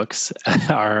 new books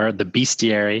are The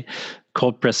Bestiary,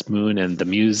 Cold Pressed Moon, and The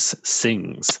Muse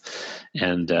Sings.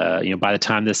 And by the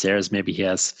time this airs, maybe he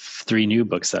has 3 new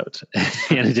books out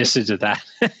in addition to that.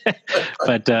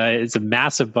 But it's a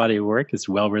massive body of work. It's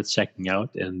well worth checking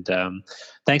out. And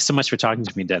thanks so much for talking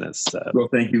to me, Dennis. Well,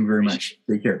 thank you very much.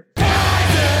 Take care.